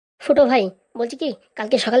ফুটো ভাই, বলছি কি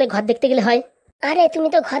কালকে সকালে ঘর দেখতে গেলে হয়? আরে তুমি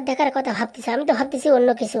তো ঘর দেখার কথা ভাবতেছো, আমি তো ভাবতেছি অন্য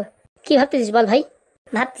কিছু। কি ভাবতেছিস বল ভাই?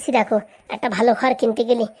 ভাবতেছি দেখো, একটা ভালো ঘর কিনতে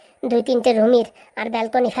গেলে 2-3টে রুমের আর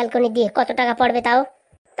ব্যালকনি ফ্যালকনি দিয়ে কত টাকা পড়বে তাও?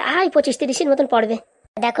 তাই 25-30 মতন পড়বে।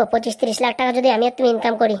 দেখো 25-30 লাখ টাকা যদি আমি আর তুমি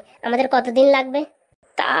ইনকাম করি, আমাদের কতদিন লাগবে?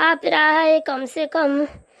 তা প্রায় কমসে কম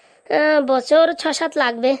বছর 6-7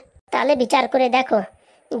 লাগবে। তাহলে বিচার করে দেখো,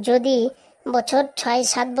 যদি বছর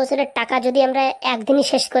 6-7 বছরের টাকা যদি আমরা একদিনই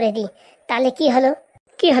শেষ করে দিই, তাহলে কি হলো?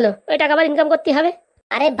 কি হলো, ওই টাকা আবার ইনকাম করতে হবে?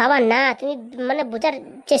 আরে বাবা না, তুমি মানে বোঝার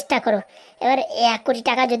চেষ্টা করো। এবার 1 কোটি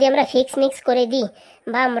টাকা যদি আমরা ফিক্স মিক্স করে দিই,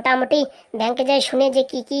 বা মোটামুটি ব্যাংকে যাই শুনে যে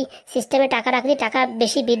কি কি সিস্টেমে টাকা রাখলে টাকা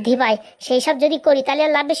বেশি বৃদ্ধি পায়, সেই সব যদি করি তাহলে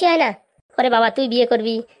আর লাভ বেশি হয় না? ওরে বাবা, তুই বিয়ে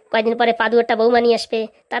করবি, কয়দিন পরে পাদু একটা বৌমা নিয়ে আসবে,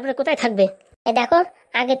 তারপরে কোথায় থাকবে? দেখো,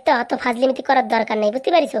 আগের তো অত ফাজলিমিতি করার দরকার নেই, বুঝতে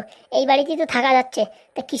পারিস? এই বাড়িতেই তো থাকা যাচ্ছে,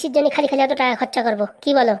 তা কিসের জন্য খালি খালি এত টাকা খরচা করবো,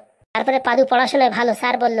 কি বলো? তারপরে পাদু পড়াশোনায় ভালো,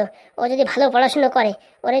 স্যার বললো ও যদি ভালো পড়াশোনা করে,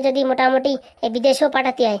 ওরে যদি মোটামুটি বিদেশেও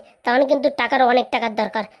পাঠাতে হয়, তাহলে কিন্তু টাকার অনেক টাকার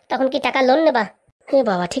দরকার, তখন কি টাকা লোন নেবা? হ্যাঁ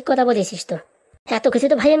বাবা, ঠিক কথা বলেছিস তো, এত কিছু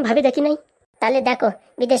তো ভাই আমি ভাবি দেখি নাই। তাহলে দেখো,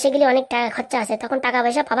 বিদেশে গেলে অনেক টাকা খরচা আছে, তখন টাকা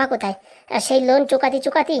পয়সা পাবা কোথায়? আর সেই লোন চুকাতি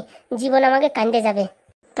চুকাতি জীবন আমাকে কান্দে যাবে।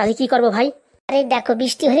 তাহলে কি করবো ভাই? আরে দেখো,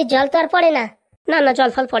 বৃষ্টি হলে জল তো আর পড়ে না। না না, জল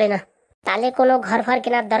ফল পড়ে না। তাহলে কোনো ঘর ফর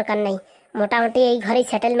কেনার দরকার নেই, মোটামুটি এই ঘরেই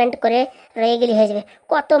সেটেলমেন্ট করে রয়ে গেলে হয়ে যাবে।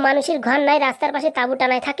 কত মানুষের ঘর নাই, রাস্তার পাশে তাঁবু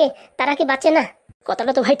টানায় থাকে, তারা কি বাঁচে না?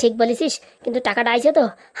 কথাটা তো ভাই ঠিক বলেছিস, কিন্তু টাকাটা আইছে তো,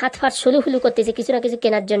 হাত ফাট সুলু হুলু করতেছে কিছু না কিছু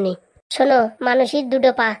কেনার জন্যই। শোনো, মানুষের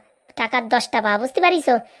 2টো পা, টাকার 10টা পা, বুঝতে পারিস?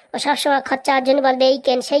 ও সবসময় খরচা হওয়ার জন্য বলবে এই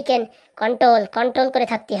কেন সেই কেন, কন্ট্রোল কন্ট্রোল করে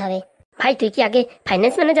থাকতে হবে। ভাই তুই কি আগে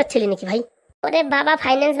ফাইন্যান্স ম্যানেজার ছিলি নাকি ভাই? ওরে বাবা,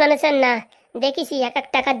 ফাইন্যান্স ম্যানেজার না, দেখেছি এক এক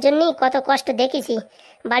টাকার জন্যই কত কষ্ট দেখেছি।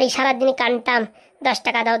 বাড়ি সারাদিন কানতাম, 10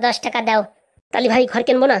 টাকা দাও 10 টাকা দাও। তাহলে ভাই ঘর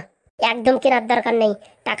কিনবো না? একদম কেনার দরকার নেই,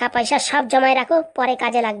 টাকা পয়সা সব জমায় রাখো, পরে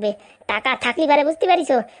কাজে লাগবে। টাকা থাকলে পারে, বুঝতে পারিস?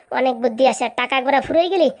 অনেক বুদ্ধি আছে, আর টাকা একবার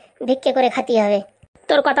ফুরিয়ে গেলে ভিক্ষে করে খাতি হবে।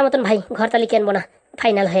 তোর কথা মতন ভাই ঘর তালি কিনবো না,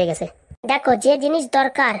 ফাইনাল হয়ে গেছে। দেখো, যে জিনিস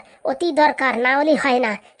দরকার, অতি দরকার, না হলে হয়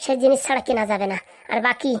না, সে জিনিস ছাড়া কেনা যাবে না। আর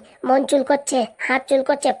বাকি, মন চুল করছে, হাত চুল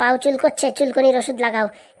করছে, পাও চুল করছে, চুলকনির ওষুধ লাগাও,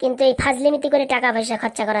 কিন্তু এই ফাজলিমিতি করে টাকা পয়সা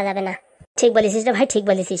খরচা করা যাবে না। ঠিক বলেছিস রে ভাই, ঠিক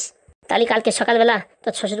বলেছিস। তাহলে কালকে সকালবেলা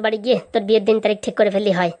তোর শ্বশুর বাড়ি গিয়ে তোর বিয়ের দিন তারিখ ঠিক করে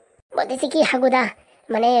ফেললি হয়। বলতেছি কি হাগুদা,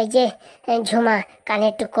 মানে এই যে ঝুমা কানে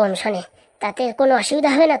একটু কম শোনে, তাতে কোনো অসুবিধা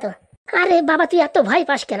হবে না তো? আরে বাবা, তুই এত ভয়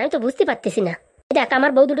পাস কেন, আমি তো বুঝতে পারতেছি না। দেখ,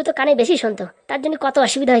 আমার বউ দুটো তো কানে বেশি শুনতো, তার জন্য কত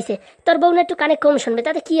অসুবিধা হয়েছে। তোর বউ না একটু কানে কম শুনবে,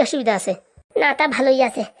 তাতে কি অসুবিধা আছে? না, তা ভালোই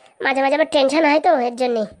আছে, মাঝে মাঝে আবার টেনশন হয় তো, এর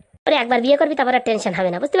জন্যই। ওরে একবার বিয়ে করবি, তারপর আর টেনশন হবে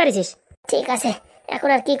না, বুঝতে পারিস? ঠিক আছে, এখন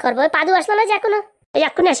আর কি করবো? ওই পাদু আসলো না যে এখনো? এই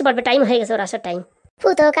এক্ষুনি আসে পড়বে, টাইম হয়ে গেছে ওর আসার টাইম।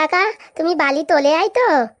 ফুতো কাকা, তুমি বালি তোলে আই তো?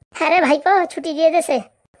 হ্যাঁ রে ভাইপো, ছুটি দিয়ে দেছে।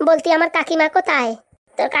 বলতি আমার কাকিমা কোথায়?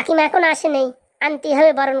 তোর কাকিমা এখন আসে নেই, আনতে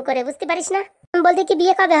হবে বরণ করে, বুঝতে পারিস না? বলতে কি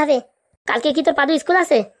বিয়ে কবে হবে? কালকে কি তোর পাদু স্কুল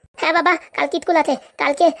আছে? হ্যাঁ বাবা, কালকে স্কুল আছে,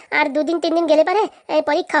 কালকে আর 2-3 দিন গেলে পারে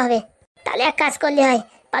পরীক্ষা হবে। তাহলে এক কাজ করলে হয়,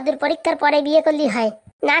 পাদুর পরীক্ষার পরে বিয়ে করলে হয়।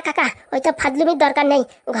 না কাকা, ওই তো ফাজলুমির দরকার নেই,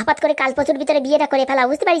 ঘপাত করে কাল পরশুর ভিতরে বিয়েটা করে ফেলা,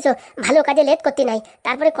 বুঝতে পারিস? ভালো কাজে লেট করতে নাই,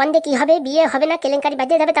 তারপরে কন্দে কি হবে, বিয়ে হবে না, কেলেঙ্কারি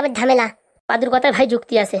বাজিয়ে যাবে, তারপর ঝামেলা। পাদুর কথায় ভাই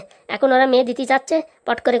যুক্তি আছে, এখন ওরা মেয়ে দিতে চাচ্ছে,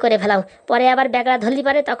 পট করে করে ফেলাও, পরে আবার ব্যাগড়া ধরলি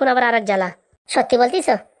পারে, তখন আবার আর এক জ্বালা। সত্যি বলতিস?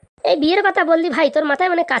 এই বিয়ের কথা বললি ভাই, তোর মাথায়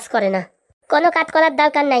মানে কাজ করে না। কোনো কাজ করার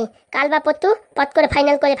দরকার নাই, কাল বা পরশু পট করে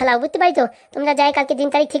ফাইনাল করে ফেলাও, বুঝতে পারিস? তোমরা যাই কালকে দিন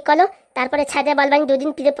তারিখ ঠিক করো, তারপরে ছাদে বলবানি 2 দিন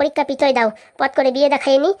পরীক্ষা পিছোয় দাও, পট করে বিয়ে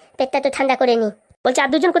দেখাই নি, পেটটা তো ঠান্ডা করে নি। বলছে আর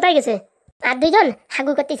 2জন কোথায় গেছে? আর 2জন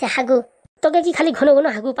হাগু করতেছে, হাগু। তোকে কি খালি ঘন ঘন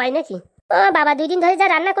হাগু পাই নাকি? ও বাবা, 2 দিন ধরে যা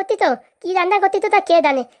রান্না করতি তো, কি রান্না করতি তো তা কে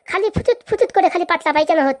জানে, খালি ফুটুত ফুটুত করে খালি পাতলা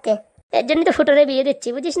পায়খানা হচ্ছে। এর জন্যই তো ফুটোরে বিয়ে দিচ্ছি,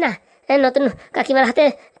 বুঝিস না? নতুন কাকিমার হাতে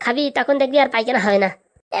খাবি, তখন দেখবি আর পায়খানা হবে না।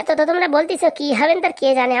 এত তো তোমরা বলতেছো, কি হবেন তার কে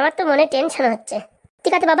জানে, আমার তো মনে টেনশন হচ্ছে।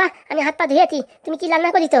 ঠিক আছে বাবা, আমি হাত পা ধুয়েছি, তুমি কি রান্না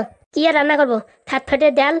করি তো? কি আর রান্না করবো, ফ্যাট ফ্যাটে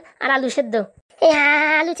ডাল আর আলু সেদ্ধ। এই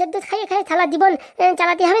আলু সেদ্ধ খাইয়ে খাইয়ে থালা জীবন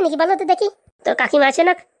চালাতে হবে নাকি বলো তো দেখি? তোর কাকিমা আছে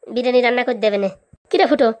না, বিরিয়ানি রান্না করে দেবে না। কিরে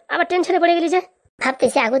ফুটো, আবার টেনশনে পড়ে গেলি যে?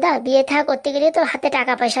 ভাবতেছি আগুদা, বিয়ে থা করতে গেলে তো হাতে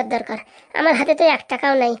টাকা পয়সার দরকার, আমার হাতে তো 1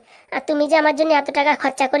 টাকাও নাই। আর তুমি যে আমার জন্য এত টাকা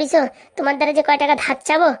খরচা করিছো, তোমার দ্বারা যে কয় টাকা ধার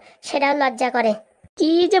চাবো, সেটাও লজ্জা করে। কি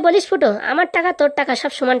যে বলিস ফুটো, আমার টাকা তোর টাকা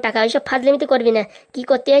সব সমান টাকা, ওইসব ফাজলিমিতি করবি না, কি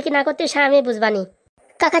করতে হয় কি না করতে হয় সে আমি বুঝবানি।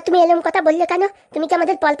 কাকা, তুমি এরকম কথা বললে কেন? তুমি কি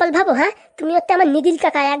আমাদের পল পল ভাবো? হ্যাঁ, তুমি হচ্ছে আমার নিদিল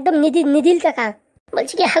কাকা, একদম নিদিল নিদিল কাকা।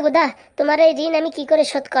 বলছি কি হাগুদা, তোমার এই ঋণ আমি কি করে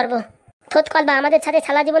শোধ করবো? থোদ করবা, আমাদের সাথে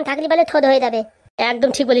সারা জীবন থাকলে বলে থোদ হয়ে যাবে। একদম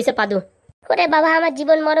ঠিক বলিছে পাদু। ওরে বাবা, আমার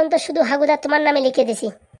জীবন মরণ তো শুধু হাগুদা তোমার নামে লিখে দিছি,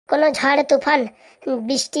 কোনো ঝড় তুফান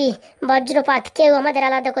বৃষ্টি বজ্রপাত কেউ আমাদের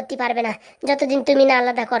আলাদা করতে পারবে না, যতদিন তুমি না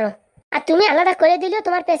আলাদা করো। আর তুমি আলাদা করে দিলেও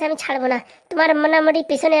তোমার পেছনে আমি ছাড়বো না, তোমার মোটামুটি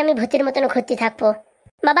পেছনে আমি ভূতের মতন ঘুরতে থাকবো।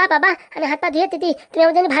 বাবা বাবা, আমি হাত পা ধুয়ে দিদি, তুমি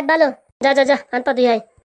আমার জন্য ভাত বলো। যা যা যা, হাত পা ধুয়ে আয়।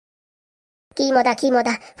 কি মজা কি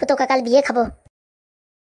মজা, ফুটো কাকাল বিয়ে খাবো।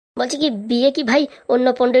 বলছি কি, বিয়ে কি ভাই অন্য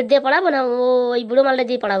পণ্ডিত দিয়ে পড়াবো না ওই বুড়ো মালটা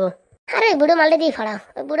দিয়ে পড়াবো? আরে ওই বুড়ো মালটা দিয়ে পড়াও,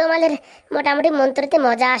 ওই বুড়ো মালের মোটামুটি মন্ত্রতে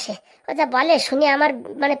মজা আসে। ও যা বলে শুনে আমার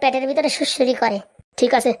মানে পেটের ভিতরে সুরসুরি করে।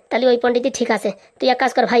 ঠিক আছে, তাহলে ওই পণ্ডিতই ঠিক আছে। তুই এক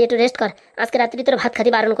কাজ কর ভাই, একটু রেস্ট কর। আজকে রাত্রি তোর ভাত খাতি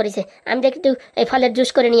বারণ করেছে। আমি দেখ একটু এই ফলের জুস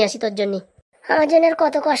করে নিয়ে আসি তোর জন্য। আমার জন্য আর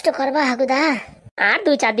কত কষ্ট করবা হাগুদা? আর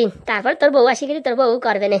 2-4 দিন, তারপর তোর বউ আসি গেলি তোর বউ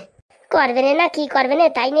করবে না। করবে না কি করবে না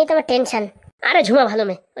তাই নিয়ে তোমার টেনশন? আরে ঝুমা ভালো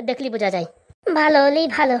মেয়ে, ও দেখলি বোঝা যায়। ভালো হলেই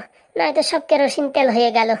ভালো, নয়তো সব কেরোসিন তেল হয়ে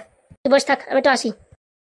গেল। তুই বস থাক, আমি তো আসি।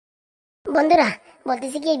 বন্ধুরা,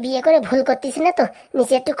 বলতেছি কি বিয়ে করে ভুল করতেছি না তো?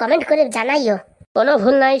 নিচে একটু কমেন্ট করে জানাইও। কোনো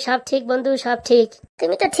ভুল নাই, সব ঠিক বন্ধু, সব ঠিক।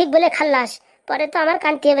 তুমি তো ঠিক বলে খাল্লাস, পরে তো আমার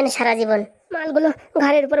কানতে হবে না সারা জীবন। মালগুলো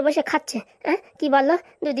ঘরের উপর বসে খাচ্ছে। হ্যাঁ কি বললো,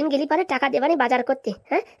 2 দিন গেলি পরে টাকা দেবানি বাজার করতে।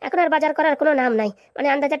 হ্যাঁ এখন আর বাজার করার কোনো নাম নাই, মানে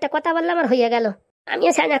আন্দাজ একটা কথা বললাম আর হইয়া গেল।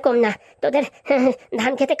 আমিও চাই না কম না, তোদের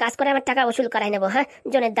ধান খেতে কাজ করে আমার টাকা ওসুল করাই নেবো। হ্যাঁ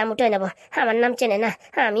জনের দাম উঠে নেবো, আমার নাম চেনে না।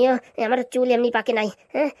 আমিও, আমার চুল এমনি পাকে নাই।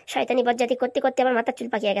 হ্যাঁ শয়তানি বজ্জাতি করতে করতে আমার মাথার চুল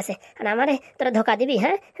পাকিয়ে গেছে, আর আমারে তোরা ধোকা দিবি?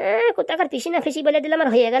 হ্যাঁ হ্যাঁ কোথাকার পিসি না ফিসি বলে দিলাম আর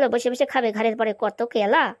হয়ে গেল, বসে বসে খাবে ঘরের পরে কত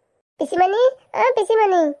কেলা। পিসিমানি,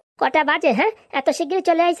 পিসিমানি কটা বাজে? হ্যাঁ এত শিগগিরই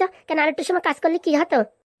চলে আইসো কেন? আর একটু সময় কাজ করলে কি হতো?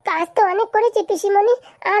 কাজ তো অনেক করেছি পিসিমণি,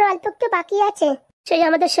 আর অল্প একটু বাকি আছে। সেই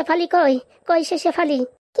আমাদের শেফালি কই? কই সে শেফালি?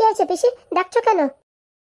 কি আছে পিসি, ডাকছো কেন?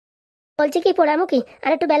 বলছি কি পোড়ামুখী,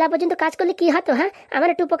 আর একটু বেলা পর্যন্ত কাজ করলে কি হতো? হ্যাঁ আমার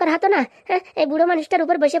একটু উপকার হতো না? হ্যাঁ এই বুড়ো মানুষটার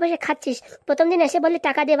উপর বসে বসে খাচ্ছিস, প্রথম দিন এসে বললে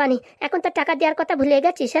টাকা দেবানি, এখন তো টাকা দেওয়ার কথা ভুলে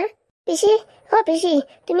গেছিস। হ্যাঁ পিসি, ও পিসি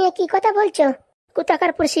তুমি কি কথা বলছো?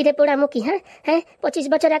 কোথাকার পড়ছি রে পোড়ামুখী? হ্যাঁ হ্যাঁ 25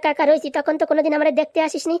 বছর একা একা রয়েছি, তখন তো কোনোদিন আমরা দেখতে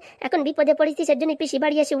আসিসনি, এখন বিপদে পড়েছিস এর জন্য পিসি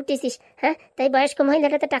বাড়ি এসে উঠেছিস। হ্যাঁ তাই বয়স্ক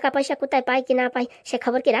মহিলাটা টাকা পয়সা কোথায় পায় কি না পায় সে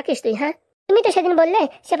খবর কি রাখিস তুই? হ্যাঁ তুমি তো সেদিন বললে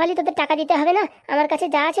শেফালি তোদের টাকা দিতে হবে না, আমার কাছে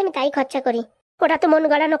যা আছে আমি তাই খরচা করি। ওটা তো মন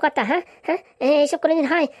গড়ানো কথা। হ্যাঁ হ্যাঁ এইসব কোনোদিন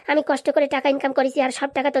হয়? আমি কষ্ট করে টাকা ইনকাম করেছি আর সব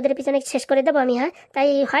টাকা তোদের পিছনে শেষ করে দেবো আমি? হ্যাঁ তাই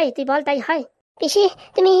হয়? তুই বল তাই হয়? পিসি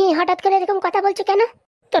তুমি হঠাৎ করে এরকম কথা বলছো কেন?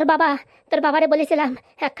 তোর বাবা, তোর বাবারে বলেছিলাম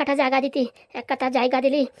 1 কাঠা জায়গা দিতি, 1 কাঠা জায়গা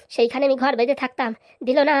দিলি, সেইখানে আমি ঘর বেঁধে থাকতাম।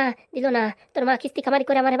 দিল না, দিল না। তোর মা কিস্তি খামারি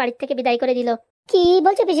করে আমার বাড়ির থেকে বিদায় করে দিল। কি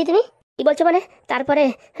বলছো পিসি তুমি? কি বলছো মানে? তারপরে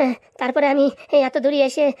তারপরে আমি এত দূরে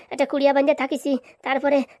এসে একটা কুড়িয়া বান্ধে থাকিছি,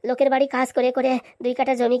 তারপরে লোকের বাড়ি কাজ করে করে 2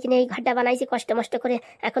 কাঠা জমি কিনে এই ঘরটা বানাইছি কষ্ট মষ্ট করে।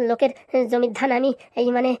 এখন লোকের জমির ধান আমি এই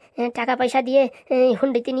মানে টাকা পয়সা দিয়ে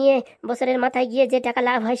হুন্ডিতে নিয়ে বছরের মাথায় গিয়ে যে টাকা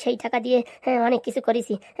লাভ হয় সেই টাকা দিয়ে অনেক কিছু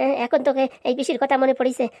করেছি। এখন তোকে এই পিসির কথা মনে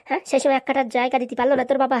পড়িছে? হ্যাঁ সেই সময় 1 কাঠা জায়গা দিতে পারলো না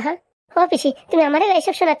তোর বাবা? হ্যাঁ ও পিসি তুমি আমার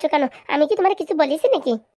এইসব শোনাচ্ছ কেন? আমি কি তোমার কিছু বলিছি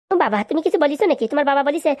নাকি? বাবা তুমি কিছু বলিছো নাকি? তোমার বাবা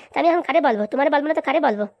বলিছে, আমি এখন কারে বলবো? তোমার বলবো না তো কারে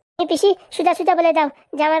বলবো? পিসি সুজা সুজা বলে দাও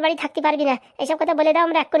যে আমার বাড়ি থাকতে পারবি না, এসব কথা বলে দাও,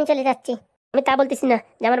 আমরা এক্ষুনি চলে যাচ্ছি। আমি তা বলতেছি না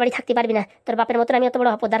যে আমার বাড়ি থাকতে পারবি না, তোর বাপের মতন আমি অত বড়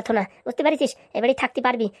অপদার্থ না, বুঝতে পারিস? এ বাড়ি থাকতে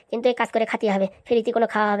পারবি কিন্তু এই কাজ করে খাতে হবে, ফ্রিতে কোনো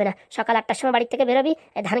খাওয়া হবে না। সকাল 8টার সময় বাড়ি থেকে বেরোবি,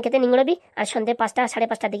 ধান খেতে নিংড়বি, আর সন্ধ্যে 5টা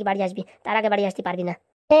 5:30টার দিকে বাড়ি আসবি, তার আগে বাড়ি আসতে পারবি না।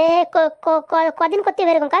 কদিন করতে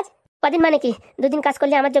হবে এরকম কাজ? কদিন মানে কি, 2 দিন কাজ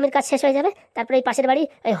করলে আমার জমির কাজ শেষ হয়ে যাবে। তারপরে এই পাশের বাড়ি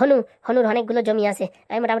ওই হনুর অনেকগুলো জমি আছে,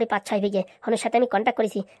 আমি মোটামুটি 5-6 বিঘে। হনুর সাথে আমি কন্ট্যাক্ট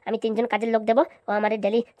করেছি, আমি 3 জন কাজের লোক দেবো, ও আমার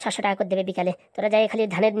ডেলি 600 টাকা করে দেবে বিকালে। তোরা যাই খালি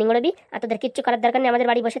ধানের নিংড়বি, আর তোদের কিচ্ছু করার দরকার নেই, আমাদের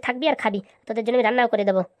বাড়ি বসে থাকবি আর খাবি, তোদের জন্য আমি রান্নাও করে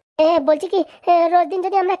দেবো। বলছি কি রোজ দিন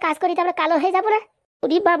যদি আমরা কাজ করি তাহলে কালো হয়ে যাবো না?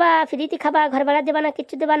 উরি বাবা, ফ্রিতে খাবা, ঘর ভাড়া দেবা না,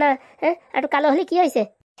 কিচ্ছু দেবা না। হ্যাঁ একটু কালো হলে কি হয়েছে?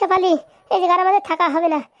 শেফালি এই জায়গায় আমাদের থাকা হবে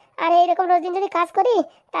না, আর এইরকম রোজ দিন যদি কাজ করি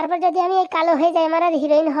তারপর যদি আমি এই কালো হয়ে যাই, আমার আর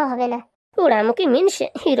হিরোইন হওয়া হবে না। ওরা মুখে মিনস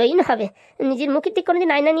হিরোইন হবে? নিজের মুখের দিক কোনোদিন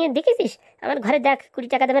আয়না নিয়ে দেখেছিস? আমার ঘরে দেখ 20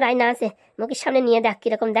 টাকা দামের আয়না আছে, মুখের সামনে নিয়ে দেখ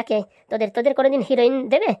কিরকম দেখে। তোদের কোনোদিন হিরোইন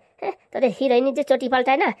দেবে? হ্যাঁ তোদের হিরোইনের যে চটি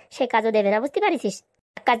পাল্টায় না সে কাজও দেবে না, বুঝতে পারিস?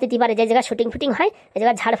 কাজ দিতে পারে, যে জায়গায় শুটিং ফুটিং হয় এই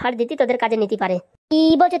জায়গায় ঝাড় ফাড় দিতে তোদের কাজে নিতে পারে। কি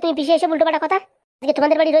বলছো তুমি পিছিয়ে এসে উল্টোপাল্টা কথা? আজকে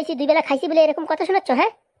তোমাদের বাড়ি রয়েছি 2 বেলা খাইছি বলে এরকম কথা শোনাচ্ছ?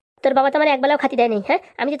 হ্যাঁ তোর বাবা তো আমার 1 বেলাও খাতি দেয়নি, হ্যাঁ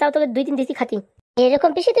আমি তো তাও তোকে 2-3 দিছি খাতি।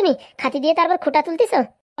 এরকম পিসি তুমি খাতি দিয়ে তারপর খোটা তুলতেছ?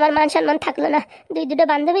 আমার মান সম্মান থাকলো না, 2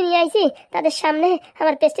 বান্ধবী নিয়ে আইছি, তাদের সামনে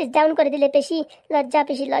আমার প্রেস্টিজ ডাউন করে দিলে। পেশি লজ্জা,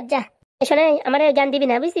 পেশি লজ্জা। শোনে আমার জ্ঞান দিবি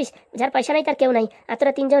না, বুঝছিস? যার পয়সা নাই তার কেউ নাই, আর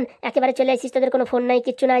তোরা 3 জন একেবারে চলে আসিস, তোদের কোনো ফোন নাই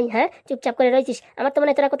কিচ্ছু নাই। হ্যাঁ চুপচাপ করে রয়েছিস, আমার তো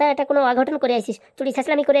মনে তোরা কোথায় একটা কোনো অঘটন করে আসিস, চুরি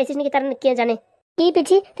ছাঁচলামি করে আসিস নাকি তার কে জানে। কি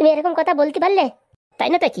পিছি তুমি এরকম কথা বলতে পারলে? তাই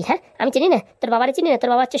না তাই কি? হ্যাঁ আমি চিনি না তোর বাবারে, চিনি না? তোর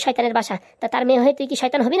বাবা হচ্ছে শয়তানের বাসা, তা তার মেয়ে হয়ে তুই কি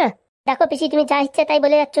শয়তান হবি না? দেখো পিসি তুমি যা ইচ্ছে তাই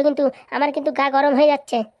বলে যাচ্ছ, কিন্তু আমার কিন্তু গা গরম হয়ে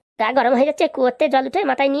যাচ্ছে। গা গরম হয়ে যাচ্ছে? কুয়োতে জল উঠে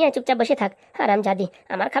মাথায় নিয়ে চুপচাপ বসে থাক। আরাম জাদি,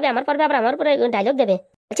 আমার খাবে আমার পড়বে, আবার আমার উপরে ডায়লগ দেবে।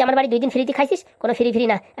 বলছি আমার বাড়ি 2 দিন ফ্রিতে খাইছিস, কোনো ফ্রি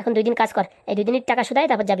না, এখন 2 দিন কাজ কর, এই 2 দিনের টাকা শুধাই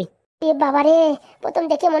তারপর যাবি। এ বাবারে, প্রথম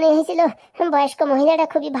দেখে মনে হয়েছিল বয়স্ক মহিলাটা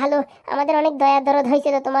খুবই ভালো, আমাদের অনেক দয়া দরদ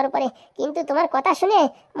হয়েছিল তোমার উপরে, কিন্তু তোমার কথা শুনে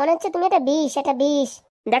মনে হচ্ছে তুমি একটা বিষ।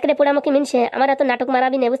 দেখ রে পোড়ামুখী মিনসে, আমার এত নাটক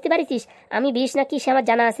মারাবি না, বুঝতে পারিস? আমি বিষ না কি সে আমার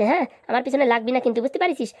জানা আছে, হ্যাঁ? আমার পিছনে লাগবি না কিন্তু, বুঝতে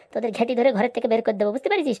পারিস? তোদের ঘেঁটি ধরে ঘরের থেকে বের করে দেবো, বুঝতে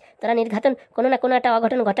পারিস? তোরা নির্ঘাতন কোনো না কোনো একটা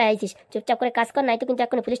অঘটন ঘটায় আইছিস। চুপচাপ করে কাজ কর, নাই তো কিন্তু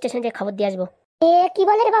এখন পুলিশ স্টেশনে যে খবর দিয়ে আসবো। এ কি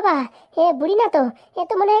বলে রে বাবা? এ বুড়ি না তো, এ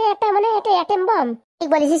তো মনে হয় একটা একটা অ্যাটেম বম। ঠিক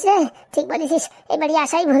বলেছিস রে, ঠিক বলেছিস। এই বাড়ি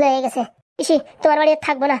আসাই ভুল হয়ে গেছে। পিসি, তোমার বাড়ি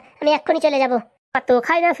থাকবো না, আমি এক্ষুনি চলে যাবো। তো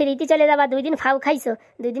খাই না, ফিরিতে চলে যাবা? 2 দিন ফাউ খাইছো,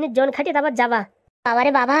 2 দিনের জন খাটিয়ে তারপর যাবা?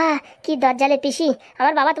 বাবারে বাবা, কি দরজালে পিসি!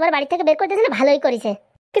 আমার বাবা তোমার বাড়ি থেকে বের করে দিয়েছে, ভালোই করেছে।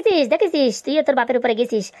 দেখেছিস তুইও তোর বাপের উপরে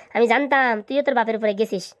গেছিস, আমি জানতাম তুইও তোর বাপের উপরে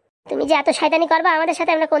গেছিস। তুমি যে এত শয়তানি করবা আমাদের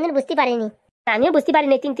সাথে আমরা কোনদিন বুঝতে পারিনি। আমিও বুঝতে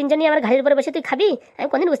পারিনি, তিনজনই আমার ঘাড়ির উপরে বসে তুই খাবি, আমি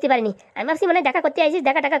কোনদিন বুঝতে পারিনি। আমি ভাবছি মানে দেখা করতে আইছিস,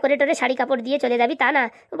 দেখা টাকা করে টোরে শাড়ি কাপড় দিয়ে চলে যাবি, তা না,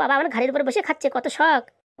 বাবা আমার ঘাড়ির উপরে বসে খাচ্ছে, কত শখ।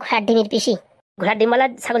 ঘোড়ার ডিমের পিসি, ঘোড়ার ডিম বল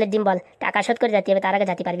আর ছাগলের ডিম বল, টাকা শোধ করে যেতে হবে, তার আগে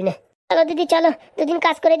যেতে পারবি না। চলো দিদি চলো, 2 দিন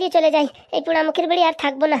কাজ করে দিয়ে চলে যাই, এই পোড়ামুখীর বাড়ি আর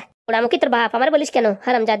থাকবো না। পোড়ামুখী তোর বাপ, আমার বলিস কেন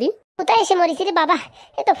হারাম জাদি? কোথায় এসে মরিছি রে বাবা,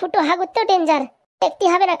 এ তো ফুটো হাগুতেও ডেঞ্জার। দেখতে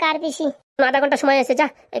হবে না কার পিসি। 0.5 ঘন্টা সময় আছে, যা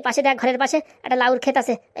এই পাশে দেখ, ঘরের পাশে একটা লাউর ক্ষেত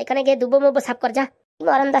আছে, এখানে গিয়ে দুবো মুবো সাফ কর যা।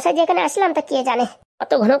 মরণ দশায় যেখানে আসলাম তা কে জানে,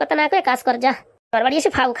 অত ঘন কথা না করে কাজ কর যা। আমার বাড়ি এসে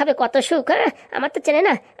ফাউ খাবে, কত সুখ। হ্যাঁ, আমার তো চেনে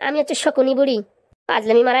না, আমি হচ্ছে শকুনি বুড়ি।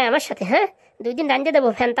 পাজলামি মারায় আমার সাথে, হ্যাঁ? 2 দিন রাঁধতে দেবো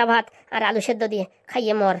ফ্যান্তা ভাত আর আলু সেদ্ধ দিয়ে,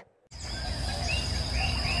 খাইয়ে মর।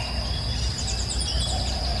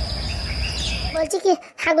 বলছি কি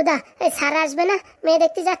হাগুদা, স্যার আসবে না? মেয়ে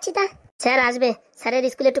দেখতে যাচ্ছি তা। স্যার আসবে, স্যারের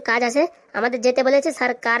স্কুলে একটু কাজ আছে, আমাদের যেতে বলেছে।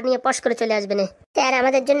 স্যার কার নিয়ে পশ করে চলে আসবে না। স্যার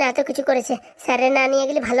আমাদের জন্য এত কিছু করেছে, স্যারের না নিয়ে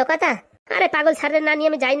গেলে ভালো কথা। আরে পাগল, স্যারের না নিয়ে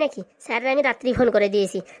আমি যাই নাকি? স্যারের আমি রাত্রি ফোন করে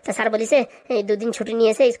দিয়েছি, তা স্যার বলিছে এই 2 দিন ছুটি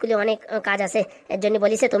নিয়েছে, স্কুলে অনেক কাজ আছে, এর জন্য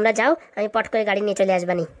বলিছে তোমরা যাও, আমি পট করে গাড়ি নিয়ে চলে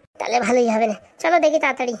আসবানি। তাহলে ভালোই হবে না, চলো দেখি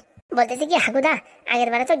তাড়াতাড়ি। বলতেছি কি হাগুদা, আগের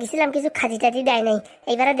বারে তো গেছিলাম, কিছু খাতি টাতি দেয় নাই,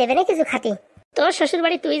 এইবারে দেবে না কিছু খাতি? তোর শ্বশুর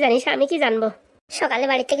বাড়ি তুই জানিস, আমি কি জানবো? সকালে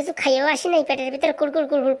বাড়িতে কিছু খাইয়েও আসি নাই, পেটের ভিতরে কুড়কুড়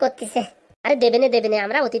কুড়কুড় করতেছে। আরে দেবে না,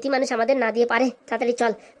 আমরা অতিথি মানুষ, আমাদের না দিয়ে পারে। তাড়াতাড়ি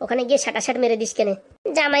চল, ওখানে গিয়ে সাটাসাট মেরে দিস কেনে।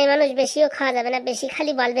 জামাই মানুষ, বেশিও খাওয়া যাবে না, বেশি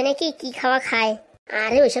খালি বলবে না কি খাওয়া খায়।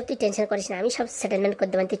 আরে ওইসব তুই টেনশন করিস না, আমি সব সেটেলমেন্ট করে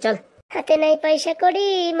দেবেন, তুই চল। হাতে নাই পয়সা করি,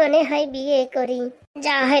 মনে হয় বিয়ে করি,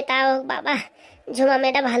 যা হয় তাও বাবা। ঝুমা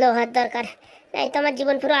মেয়েটা ভালো হওয়ার দরকার, নাই তো আমার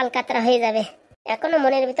জীবন পুরো আলকাতরা হয়ে যাবে। এখনো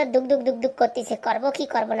মনের ভিতর দুক দুক দুক দুক করতেছে, করবো কি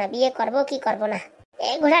করবো না, বিয়ে করবো কি করবো না।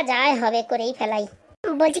 এই ঘোড়া যায় হবে, করেই ফেলাই।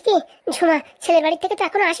 বলছি কি ঝুমা, ছেলের বাড়ি থেকে তো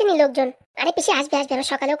এখনো আসেনি লোকজন? আরে পিসি আসবে, আমার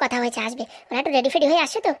সকালেও কথা হয়েছে, আসবে। ওরা একটু রেডি ফেডি হয়ে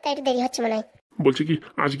আসছে তো, তাই একটু দেরি হচ্ছে মনে হয়। বলছি কি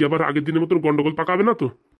আজকে আবার আগের দিনের মতন গন্ডগোল পাকাবে না তো?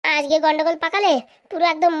 আজকে গন্ডগোল পাকালে পুরো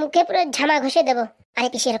একদম মুখে পুরো ঝামা ঘষে দেবো। আরে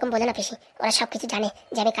পিসি এরকম বলে না পিসি, ওরা সবকিছু জানে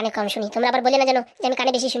যে আমি কানে কম শুনি, তোমরা আবার বলে না জানো যে আমি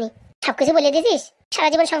কানে বেশি শুনি। সবকিছু বলে দিয়েছিস, সারা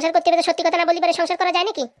জীবন সংসার করতে হবে, সত্যি কথা না বলি পারে সংসার করা যায়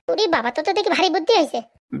নাকি? ওরে বাবা, তো দেখি ভারী বুদ্ধি হয়েছে।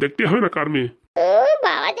 দেখতে হবে না কার মেয়ে? ও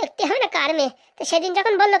বাবা, দেখতে হবে না কার মেয়ে? তো সেদিন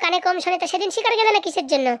যখন বললো কানে কম শোনে, তো সেদিন শিকার গেলে না কিসের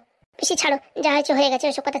জন্য? পিসি ছাড়ো, যা হয়েছে হয়ে গেছে,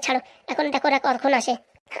 ওসব কথা ছাড়ো। এখন দেখো ওরা কখন আসে,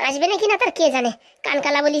 আসবে না কিনা তার কে জানে।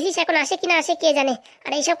 কানকালা বলিস, এখন আসে কিনা আসে কে জানে।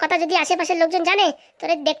 আর এইসব কথা যদি আশেপাশের লোকজন জানে,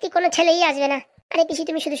 তোরে দেখতে কোনো ছেলেই আসবে না। আরে পিসি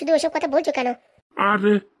তুমি শুধু শুধু ওসব কথা বলছো কেন?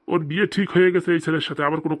 আরে ওর বিয়ে ঠিক হয়ে গেছে, এই ছেলের সাথে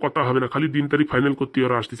আবার কোনো কথা হবে না, খালি দিন তারিখ ফাইনাল করতে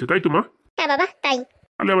ওরা আসতেছে, তাই তো মা? হ্যাঁ বাবা তাই।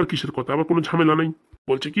 তাহলে আবার কিসের কথা, আবার কোনো ঝামেলা নাই।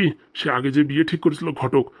 বলছে কি সে আগে যে বিয়ে ঠিক করেছিল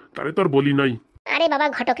ঘটক, তারে তো আর বলি নাই। আরে বাবা,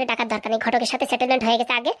 ঘটকের টাকার দরকার নেই, ঘটকের সাথে সেটেলমেন্ট হয়ে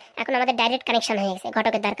গেছে আগে, এখন আমাদের ডাইরেক্ট কানেকশন হয়ে গেছে,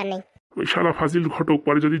 ঘটকের দরকার নেই। ওই শালা ফাজিল ঘটক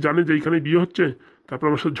পরে যদি জানে যে এইখানে বিয়ে হচ্ছে, তারপর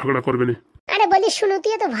আমার সাথে ঝগড়া করবে না। আরে বলি শুনু,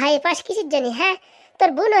 তুই তো ভয় পাস কিসের জন্য? হ্যাঁ, তোর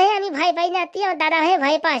বোন হয়ে আমি ভয় পাই না, তুই আমার দাদা হয়ে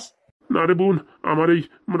ভয় পাস। না রে বোন, আমার এই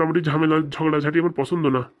মোটামুটি ঝামেলা ঝগড়া ঝাঁটি আমার পছন্দ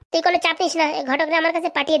না। তুই কোনো চাপ নিস না, এই ঘটকরা আমার কাছে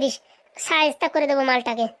পাঠিয়ে দিস, সায়স্তা করে দেবো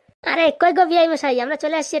মালটাকে। আরে কই গো বিআই মশাই, আমরা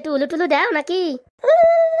চলে আসছি, একটু উলু টুলু দাও নাকি?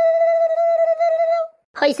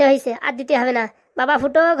 হইছে হইছে, আর দিতে হবে না। বাবা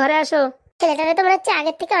ফুটো, ঘরে আসো। ছেলেটারে তো মনে হচ্ছে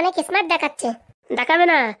আগের থেকে অনেক স্মার্ট দেখাচ্ছে। দেখাবে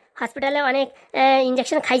না, হসপিটালে অনেক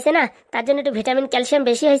ইঞ্জেকশন খাইছে না, তার জন্য একটু ভিটামিন ক্যালসিয়াম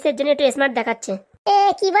বেশি হয়েছে, এর জন্য একটু স্মার্ট দেখাচ্ছে।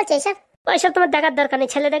 কি বলছে এসব? ওইসব তোমার দেখার দরকার নেই,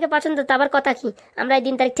 ছেলেটাকে পছন্দ তো আবার কথা কি, আমরা এই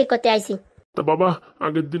দিন তারিখ ঠিক করতে আইছি। তা বাবা,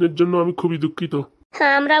 আগের দিনের জন্য আমি খুবই দুঃখিত।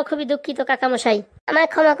 হ্যাঁ, আমরাও খুবই দুঃখিত কাকামশাই, আমায়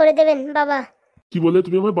ক্ষমা করে দেবেন বাবা। কি বলে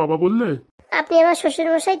তুমি আমায় বাবা বললে? আপনি আমার শ্বশুর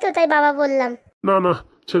মশাই তো, তাই বাবা বললাম। না না,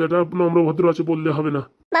 ছেলেটা নম্র ভদ্র আছে, বললে হবে না।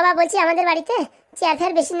 বাবা বলছি আমাদের বাড়িতে চেয়ার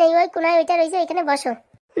ফেয়ার বেশি নেই, ওই কোনায় ওইটা রয়েছে, ওইখানে বসো।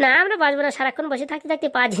 না, আমরা বসবো না, সারাক্ষণ বসে থাকতে থাকতে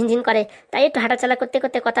পা ঝিনঝিন করে, তাই একটু হাঁটাচলা করতে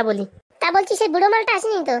করতে কথা বলি। তা বলছি সেই বুড়ো মালটা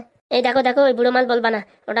আসেনি তো? এই দেখো দেখো, ওই বুড়ো মাল বলবা না,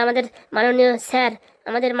 ওটা আমাদের মাননীয় স্যার,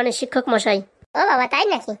 আমাদের মানে শিক্ষক মশাই। ও বাবা, তাই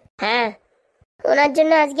নাকি? হ্যাঁ, ওনার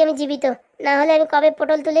জন্য আজকে আমি জীবিত, না হলে আমি কবে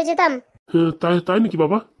পটল তুলে যেতাম। তাই তাই নাকি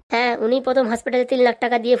বাবা? হ্যাঁ, উনি প্রথম হসপিটালে 3 লাখ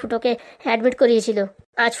টাকা দিয়ে ফুটোকে অ্যাডমিট করিয়েছিল।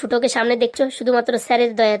 আজ ফুটোকে সামনে দেখছো শুধুমাত্র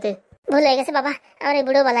স্যারের দয়াতে। ভুল হয়ে গেছে বাবা, আমার এই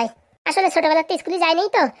বুড়ো বেলায়। আসলে ছোটবেলাতে স্কুলে যাই নাই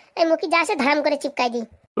তো, এই মুখি যা আসে ধারাম করে চিপকাই দিই।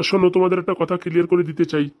 শোনো, তোমাদের একটা কথা ক্লিয়ার করে দিতে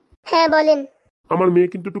চাই। হ্যাঁ বলেন। আমার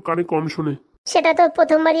মেয়ে কিন্তু একটু কানে কম শোনে। সেটা তো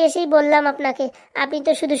প্রথমবারই এসেই বললাম আপনাকে, আপনি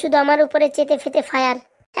তো শুধু শুধু আমার উপরে চেতে ফেতে ফায়ার।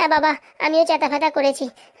 হ্যাঁ বাবা, আমিও চেতা ফেতা করেছি।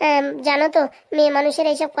 জানো তো, মেয়ে মানুষের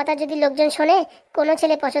এইসব কথা যদি লোকজন শোনে, কোনো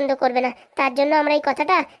ছেলে পছন্দ করবে না, তার জন্য আমরা এই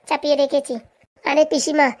কথাটা চাপিয়ে রেখেছি। আরে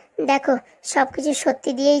পিসিমা, দেখো, সবকিছু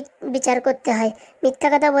সত্যি দিয়েই বিচার করতে হয়। মিথ্যা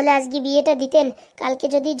কথা বলে আজকে বিয়েটা দিতেন, কালকে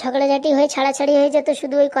যদি ঝগড়াঝাটি হয়ে ছাড়াছাড়ি হয়ে যেত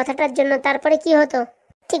শুধু ওই কথাটার জন্য, তারপরে কি হতো?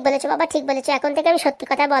 ঠিক বলেছো বাবা, ঠিক বলেছো, এখন থেকে আমি সত্যি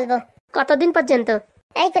কথা বলবো। কতদিন পর্যন্ত?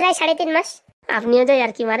 এই প্রায় 3.5 মাস। আপনিও যাই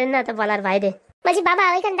আর কি মারেন না, তো বলার বাইরে। বলছি বাবা,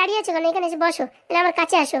 ওইখানে দাঁড়িয়ে আছো কেন? এখানে এসে বসো, এলে আমার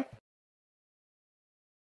কাছে আসো।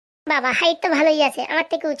 বাবা, হাইট তো ভালোই আছে, আমার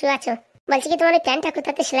থেকে উঁচু আছো। বলছি কি, তোমার ওই প্যান্টটা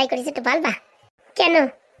কোথাতে সেলাই করেছে একটু বলবা? কেন?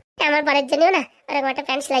 আমার বাড়ির জন্যও না ওরকম একটা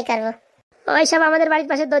প্যান্ট সেলাই করবো। ওইসব আমাদের বাড়ির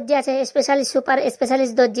পাশে দর্জি আছে, স্পেশালিস্ট সুপার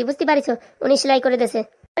স্পেশালিস্ট দর্জি, বুঝতে পারিছো? উনি সেলাই করে দেছে।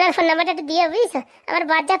 ওনার ফোন নাম্বারটা একটু দিয়ে, বুঝছো? আমার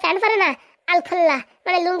বাদ যা প্যান্ট পরে না, আলখোল্লা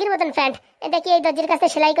মানে লুঙ্গির মতন প্যান্ট, এটা কি এই দর্জির কাছে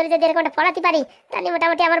সেলাই করে যদি এরকম একটা পরাতে পারি, তাহলে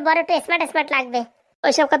মোটামুটি আমার বড় একটু স্মার্ট স্মার্ট লাগবে।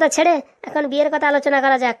 ওইসব কথা ছেড়ে এখন বিয়ের কথা আলোচনা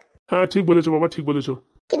করা যাক। হ্যাঁ ঠিক বলেছো বাবা, ঠিক বলেছো।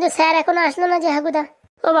 কিন্তু স্যার এখনো আসলো না যে হাগুদা।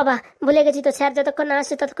 ও বাবা, ভুলে গেছি তো, স্যার যতক্ষণ না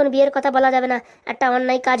আসছে ততক্ষণ বিয়ের কথা বলা যাবে না, একটা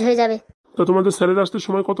অন্যায় কাজ হয়ে যাবে। তা তোমাদের স্যারের আসতে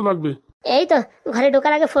সময় কত লাগবে? এই তো ঘরে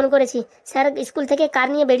ঢোকার আগে ফোন করেছি, স্যার স্কুল থেকে কার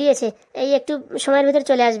নিয়ে বেরিয়েছে, এই একটু সময়ের ভিতর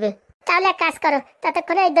চলে আসবে। তাহলে এক কাজ করো,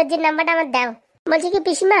 ততক্ষণে এই দর্জির নাম্বারটা আমার দাও। বলছি কি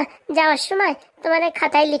পিসিমা, যাওয়ার সময় তোমার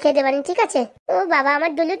খাতায় লিখে দেবানি, ঠিক আছে? ও বাবা,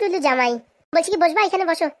 আমার দুলু দুলু জামাই। বলছি কি, বসবা? এখানে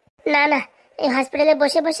বসো। না না, এই হসপিটালে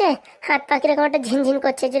বসে বসে হাত পা কিরকম একটা ঝিনঝিন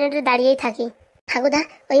করছে, জন্য একটু দাঁড়িয়েই থাকি। ঠাকুদা,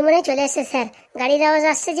 ওই মনে হয় চলে এসছে স্যার, গাড়ির আওয়াজ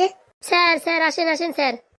আসছে যে। স্যার স্যার আসেন আসেন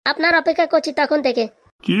স্যার, আপনার অপেক্ষা করছি তখন থেকে।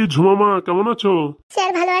 কি ঝুমামা, কেমন আছো?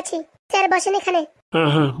 স্যার ভালো আছি। স্যার বসেন এখানে। হ্যাঁ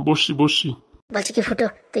হ্যাঁ, বসছি বসছি। বলছি কি ফুটো,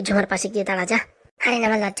 তুই ঝুমার পাশে গিয়ে দাঁড়া যা। আরে না,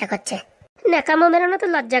 আমার লজ্জা করছে। ন্যাকামো মেরোনো তো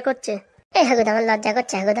লজ্জা করছে। এই হাগুদা, আমার লজ্জা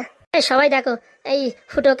করছে হাগুদা। এই সবাই দেখো, এই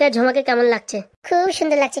ফুটোকে ঝুমাকে কেমন লাগছে। খুব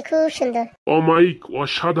সুন্দর লাগছে, খুব সুন্দর। অমাইক,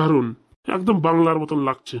 অসাধারণ, একদম বাংলার মতন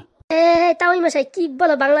লাগছে। তাও মশাই কি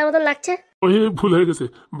বলো, বাংলার মতন লাগছে? ওহে ভুল হয়ে গেছে,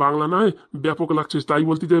 বাংলা নয় ব্যাপক লাগছে, তাই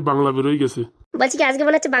বলতে যাই বাংলা বেরোয় গেছে। বলছি কি, আজকে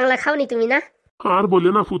মনে হচ্ছে বাংলা খাওনি তুমি না? আর বলে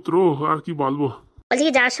না পুত্র, আর কি বলবো। বলছি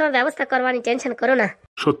কি, যাওয়ার সময় ব্যবস্থা করবানি, টেনশন করো না।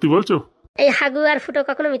 সত্যি বলছো? এই হাগু আর ফুটো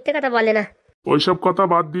কখনো মিথ্যে কথা বলে না। ওইসব কথা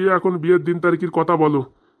বাদ দিয়ে এখন বিয়ের দিন তারিখের কথা বলো।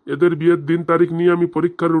 এদের বিয়ের দিন তারিখ নিয়ে আমি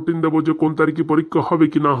পরীক্ষার রুটিন দেবো, যে কোন তারিখে পরীক্ষা হবে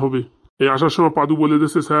কি না হবে। এই আসার সময় পাদু বলে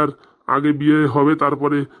দিয়েছে, স্যার আগে বিয়ে হবে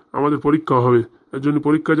তারপরে আমাদের পরীক্ষা হবে, এর জন্য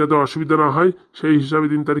পরীক্ষা যাতে অসুবিধা না হয় সেই হিসাবে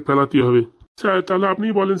দিন তারিখ ফেলাতে হবে। স্যার তাহলে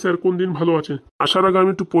আপনিই বলেন স্যার, কোন দিন ভালো আছে? আসার আগে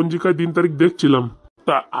আমি একটু পঞ্জিকায় দিন তারিখ দেখছিলাম,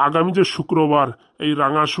 তা আগামী যে শুক্রবার, এই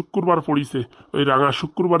রাঙা শুক্রবার পড়িছে, ওই রাঙা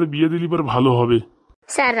শুক্রবারে বিয়ে দিলে এবার ভালো হবে।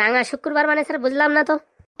 স্যার রাঙা শুক্রবার মানে স্যার বুঝলাম না তো।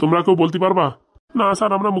 তোমরা কেউ বলতে পারবা? না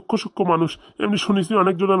স্যার, আমরা মুখ্য সূক্ষ্ম মানুষ, এমনি শুনেছি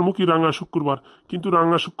অনেকজনের মুখই রাঙা শুক্রবার, কিন্তু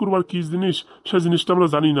রাঙা শুক্রবার কি জিনিস সে জিনিসটা আমরা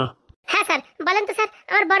জানি না। হ্যাঁ স্যার, বলেন তো স্যার,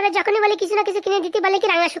 আমার বড়রা যখনই বলে কিছু না কিছু কিনে দিতে, বলে কি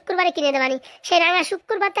রাঙা শুক্রবারে কিনে দেবানি, সেই রাঙা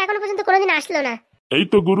শুক্রবার তো এখনো পর্যন্ত কোনোদিন আসলো না। এই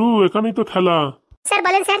তো গুরু, এখানেই তো খেলা। স্যার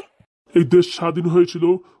বলেন স্যার। এই দেশ স্বাধীন হয়েছিল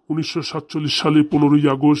 1947 সালে 15ই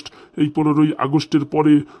আগস্ট। এই 15ই আগস্টের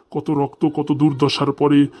পরে কত রক্ত, কত দুর্দশার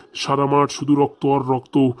পরে সারা মাঠ শুধু রক্ত আর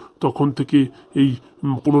রক্ত। তখন থেকে এই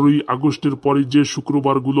 15ই আগস্টের পরে যে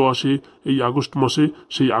শুক্রবারগুলো আসে এই আগস্ট মাসে,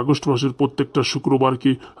 সেই আগস্ট মাসের প্রত্যেকটা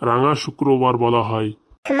শুক্রবারকে রাঙা শুক্রবার বলা হয়।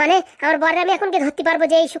 মানে আমার বড়রা আমি এখন কি ধরতে পারবো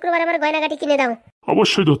যে এই শুক্রবার আমার গয়নাগাটি কিনে দাও?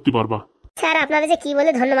 অবশ্যই ধরতে পারবা। স্যার আপনারা যে কি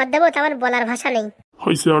বলে ধন্যবাদ দেবো তা আমার বলার ভাষা নেই।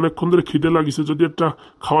 হয়েছে, অনেকক্ষণ ধরে খিদে লাগিছে, যদি একটা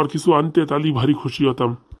খাওয়ার কিছু আনতে তাহলেই ভারী খুশি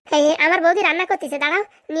হতাম। আমার বৌদি রান্না করতেছে, দাঁড়াও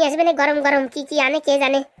নিয়ে আসবেন গরম গরম, কি কি আনে কে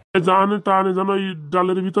জানে। যা আনে তা আনে, যেন এই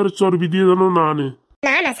ডালের ভিতরে চর্বি দিয়ে যেন না আনে।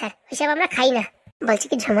 না না স্যার, ওইসব আমরা খাই না। বলছি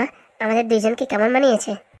কি ঝুমা, আমাদের দুইজনকে কেমন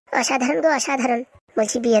মানিয়েছে? অসাধারণ গো অসাধারণ।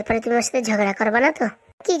 বলছি বিয়ের পরে তুমি ওর সাথে ঝগড়া করবা না তো?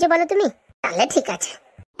 কি যে বলো তুমি? তাহলে ঠিক আছে।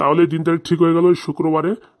 তাহলে দিন তারিখ ঠিক হয়ে গেল,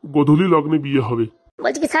 শুক্রবারে গোধূলি লগ্নে বিয়ে হবে।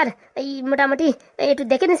 বলছি কি স্যার, এই মোটামুটি একটু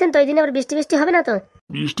দেখে নিয়েছেন তো, এই দিনে আবার বৃষ্টি বৃষ্টি হবে না তো?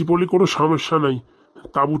 বৃষ্টি পড়লে কোনো সমস্যা নাই,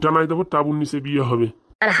 তাঁবু টানাই দেবো, তাঁবুর নিচে বিয়ে হবে।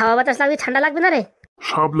 আর হাওয়া বাতাস লাগবে, ঠান্ডা লাগবে না রে?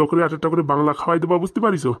 সব লোকের একটা করে বাংলা খাওয়াই দেবা, বুঝতে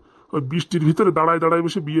পারিস? ওই বৃষ্টির ভিতরে দাঁড়ায় দাঁড়ায়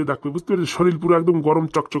বসে বিয়ে দেখবে, বুঝতে পারিস? শরীর পুরো একদম গরম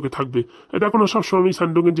চকচকে থাকবে। এটা এখন সবসময় আমি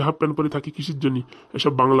স্যান্ডো গেঞ্জি হাফ প্যান্ট পরে থাকি, কিসের জন্য?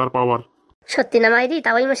 এসব বাংলার পাওয়ার। সত্যি না মাইরি,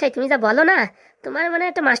 তাওই মশাই তুমি যা বলো না, তোমার মানে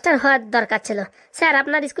একটা মাস্টার হওয়ার দরকার ছিল। স্যার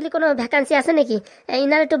আপনার স্কুলে কোনো ভ্যাকান্সি আছে নাকি?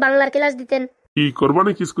 ইনার একটু বাংলার ক্লাস দিতেন। কি করবা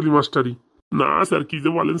নাকি স্কুলি মাস্টারি? না স্যার, কি যে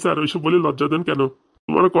বলেন স্যার, ওইসব বলে লজ্জা দেন কেন?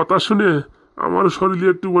 তোমার কথা শুনে আমার শরীরে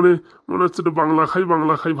একটু মনে হচ্ছে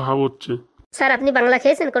বাংলা খাই ভাব হচ্ছে। স্যার আপনি বাংলা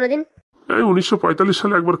খেয়েছেন কোনোদিন? এই 1945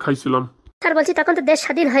 সালে একবার খাইছিলাম। স্যার বলছি তখন তো দেশ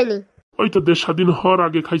স্বাধীন হয়নি। ওই তো দেশ স্বাধীন হওয়ার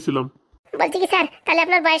আগে খাইছিলাম। বলছি কি স্যার, তাহলে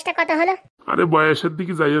আপনার বয়সটা কত হলো? আরে বয়সের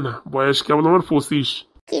দিকে যাইও না, বয়স কেবল আমার 25।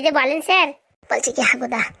 কি যে বলেন স্যার। বলছি কি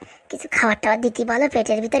হাগুদা, কিছু খাবার টাবার দিতে বলো,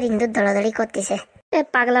 পেটের ভিতর ইন্দুর দৌড়াদৌড়ি করতেছে।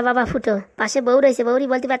 পাগলা বাবা ফুটো, পাশে বউ রয়েছে, বউরি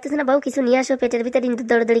বলতে পারতেছে না বউ কিছু নিয়ে আসো, পেটের ভিতরে ইন্দুর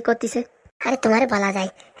দৌড়দৌড়ি করতেছে। আরে তোমারে বলা যায়,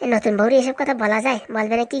 নতুন বউরি এসব কথা বলা যায়?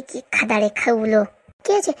 বলবে নাকি কি খাদাড়ে খাউলো।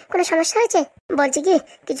 কি আছে, কোনো সমস্যা হয়েছে? বলছি কি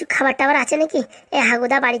কিছু খাবার টাবার আছে নাকি?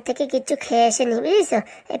 হাগুদা বাড়ি থেকে কিছু খেয়ে এসে নি, বুঝেছো?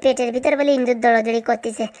 পেটের ভিতরে বলে ইন্দুর দৌড়দৌড়ি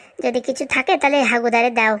করতেছে, যদি কিছু থাকে তাহলে হাগুদারে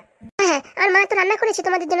দাও। হ্যাঁ, আর মা তো রান্না করেছে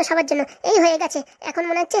তোমাদের জন্য, সবার জন্য। এই হয়ে গেছে, এখন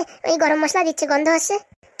মনে হচ্ছে ওই গরম মশলা দিচ্ছে, গন্ধ আসছে।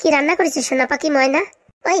 কি রান্না করেছে সোনা পাখি ময়না?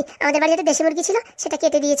 ওই আমাদের বাড়িতে দেশি মুরগি ছিল, সেটা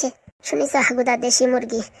কেটে দিয়েছে। শুনিস হাগুদা দেশি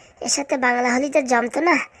মুরগি, এর সাথে বাংলা হলি তো জমতো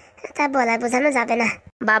না, তা বলা বোঝানো যাবে না।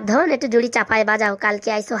 বাপ ধন একটু জুড়ি চাপায় বাজাও, কালকে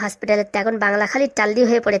আইসো হসপিটালের, এখন বাংলা খালি টাল্লি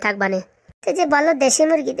হয়ে পড়ে থাকবানে। যে বলো দেশি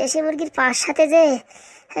মুরগি, দেশি মুরগির পার সাথে যে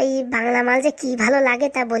এই বাংলা মাল যে কি ভালো লাগে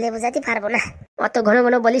তা বলে বোঝাতে পারবো না। অত ঘন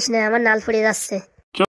ঘন বলিস না, আমার নাল ফুরিয়ে যাচ্ছে।